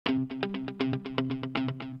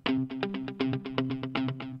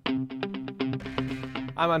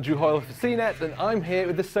I'm Andrew Hoyle for CNET, and I'm here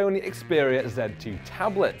with the Sony Xperia Z2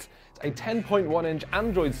 tablet. It's a 10.1-inch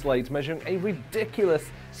Android slate measuring a ridiculous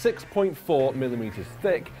 6.4mm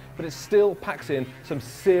thick, but it still packs in some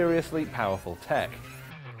seriously powerful tech.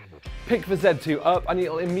 Pick the Z2 up and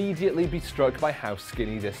you'll immediately be struck by how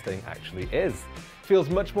skinny this thing actually is. It feels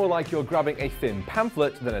much more like you're grabbing a thin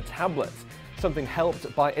pamphlet than a tablet, something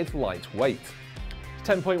helped by its light weight.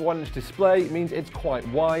 10.1-inch display means it's quite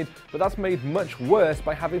wide, but that's made much worse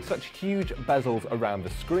by having such huge bezels around the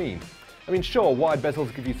screen. I mean, sure, wide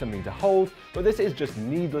bezels give you something to hold, but this is just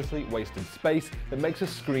needlessly wasted space that makes the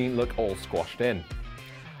screen look all squashed in.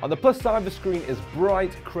 On the plus side, the screen is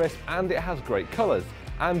bright, crisp, and it has great colours,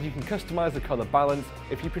 and you can customise the colour balance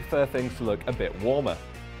if you prefer things to look a bit warmer.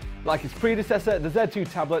 Like its predecessor, the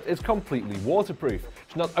Z2 tablet is completely waterproof,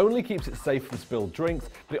 which not only keeps it safe from spilled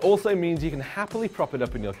drinks, but it also means you can happily prop it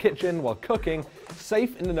up in your kitchen while cooking,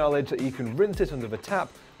 safe in the knowledge that you can rinse it under the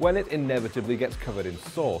tap when it inevitably gets covered in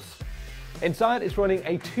sauce. Inside, it's running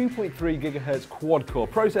a 2.3 GHz quad-core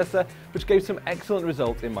processor, which gave some excellent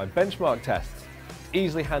results in my benchmark tests.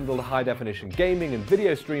 Easily handled high-definition gaming and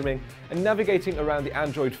video streaming, and navigating around the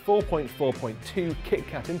Android 4.4.2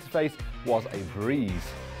 KitKat interface was a breeze.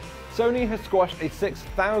 Sony has squashed a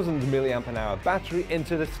 6,000 mAh battery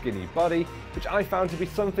into the skinny body, which I found to be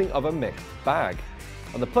something of a mixed bag.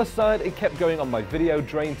 On the plus side, it kept going on my video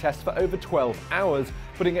drain test for over 12 hours,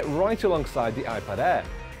 putting it right alongside the iPad Air.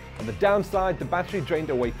 On the downside, the battery drained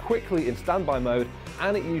away quickly in standby mode,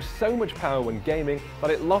 and it used so much power when gaming that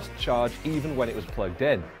it lost charge even when it was plugged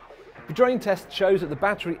in. The drain test shows that the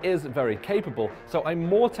battery is very capable, so I'm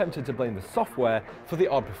more tempted to blame the software for the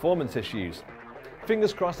odd performance issues.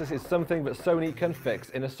 Fingers crossed this is something that Sony can fix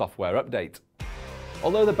in a software update.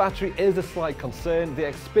 Although the battery is a slight concern, the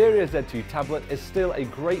Xperia Z2 tablet is still a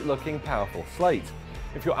great looking, powerful slate.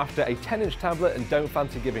 If you're after a 10-inch tablet and don't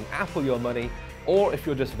fancy giving Apple your money, or if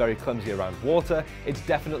you're just very clumsy around water, it's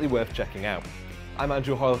definitely worth checking out. I'm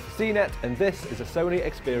Andrew Hoyle for CNET, and this is a Sony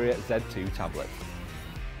Xperia Z2 tablet.